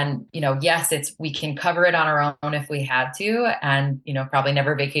 And, yes, we can cover it on our own if we had to, and, probably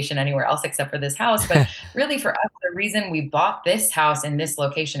never vacation anywhere else except for this house. But really for us, the reason we bought this house in this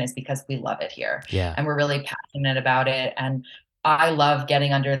location is because we love it here. Yeah. And we're really passionate about it. And I love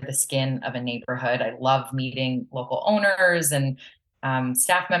getting under the skin of a neighborhood. I love meeting local owners and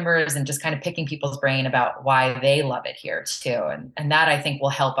staff members, and just kind of picking people's brain about why they love it here too. And that, I think, will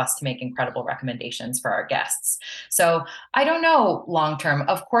help us to make incredible recommendations for our guests. So I don't know long term.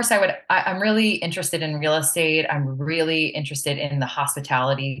 Of course, I'm really interested in real estate. I'm really interested in the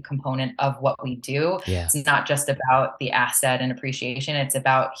hospitality component of what we do. Yeah. It's not just about the asset and appreciation. It's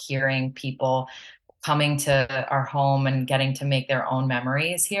about hearing people coming to our home and getting to make their own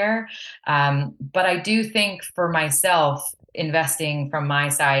memories here. But I do think for myself, investing from my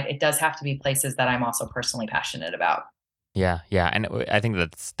side, it does have to be places that I'm also personally passionate about. Yeah, and I think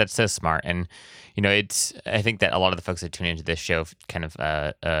that's so smart. And I think that a lot of the folks that tune into this show kind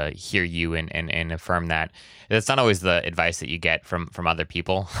of hear you and affirm that. That's not always the advice that you get from other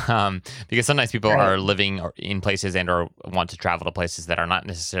people, because sometimes people are living in places and or want to travel to places that are not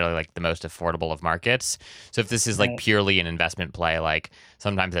necessarily like the most affordable of markets. So if this is like purely an investment play, like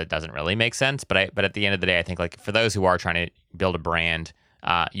sometimes that doesn't really make sense. But at the end of the day, I think like for those who are trying to build a brand,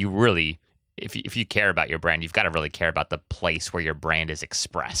 you really, if you care about your brand, you've got to really care about the place where your brand is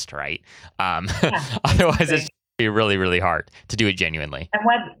expressed, right? Otherwise, it's be really, really hard to do it genuinely. And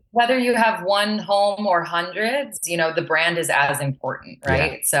whether you have one home or hundreds, the brand is as important,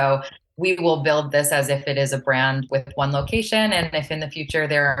 right? Yeah. So we will build this as if it is a brand with one location. And if in the future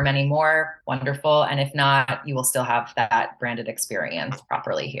there are many more, wonderful. And if not, you will still have that branded experience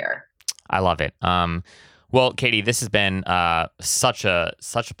properly here. I love it. Well, Katie, this has been such a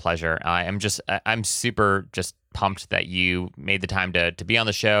pleasure. I'm super just pumped that you made the time to be on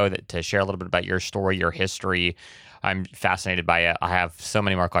the show, to share a little bit about your story, your history. I'm fascinated by it. I have so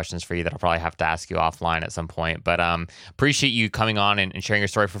many more questions for you that I'll probably have to ask you offline at some point. But appreciate you coming on and sharing your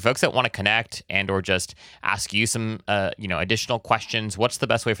story. For folks that want to connect and or just ask you some additional questions, what's the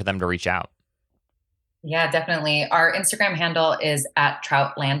best way for them to reach out? Yeah, definitely. Our Instagram handle is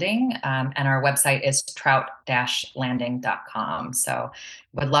 @Trout Landing, and our website is trout-landing.com. So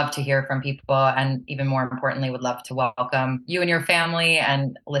would love to hear from people, and even more importantly, would love to welcome you and your family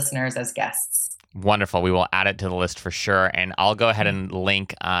and listeners as guests. Wonderful. We will add it to the list for sure. And I'll go ahead and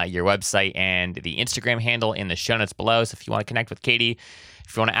link your website and the Instagram handle in the show notes below. So if you want to connect with Katie,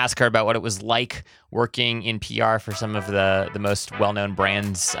 if you want to ask her about what it was like working in PR for some of the most well-known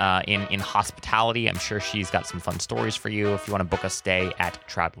brands in hospitality, I'm sure she's got some fun stories for you. If you want to book a stay at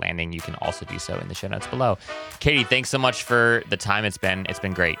Trout Landing, you can also do so in the show notes below. Katie, thanks so much for the time. It's been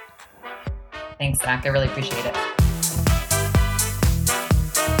great. Thanks, Zach. I really appreciate it.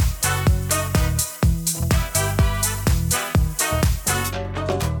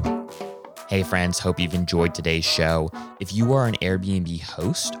 Hey friends, hope you've enjoyed today's show. If you are an Airbnb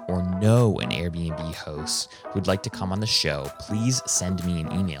host or know an Airbnb host who'd like to come on the show, please send me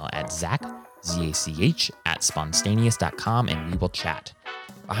an email at ZACH at spontaneous.com, and we will chat.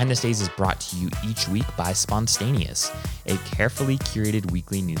 Behind the Stays is brought to you each week by Spontaneous, a carefully curated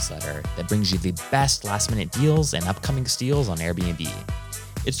weekly newsletter that brings you the best last-minute deals and upcoming steals on Airbnb.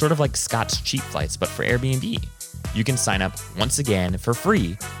 It's sort of like Scott's Cheap Flights, but for Airbnb. You can sign up once again for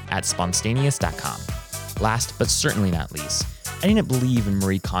free at spontaneous.com. Last but certainly not least, I didn't believe in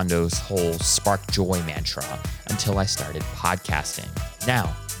Marie Kondo's whole spark joy mantra until I started podcasting.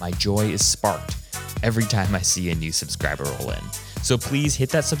 Now, my joy is sparked every time I see a new subscriber roll in. So please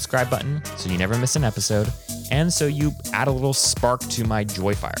hit that subscribe button so you never miss an episode, and so you add a little spark to my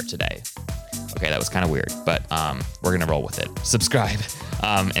joy fire today. Okay, that was kind of weird, but we're going to roll with it. Subscribe,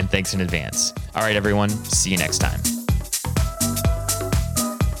 and thanks in advance. All right, everyone, see you next time.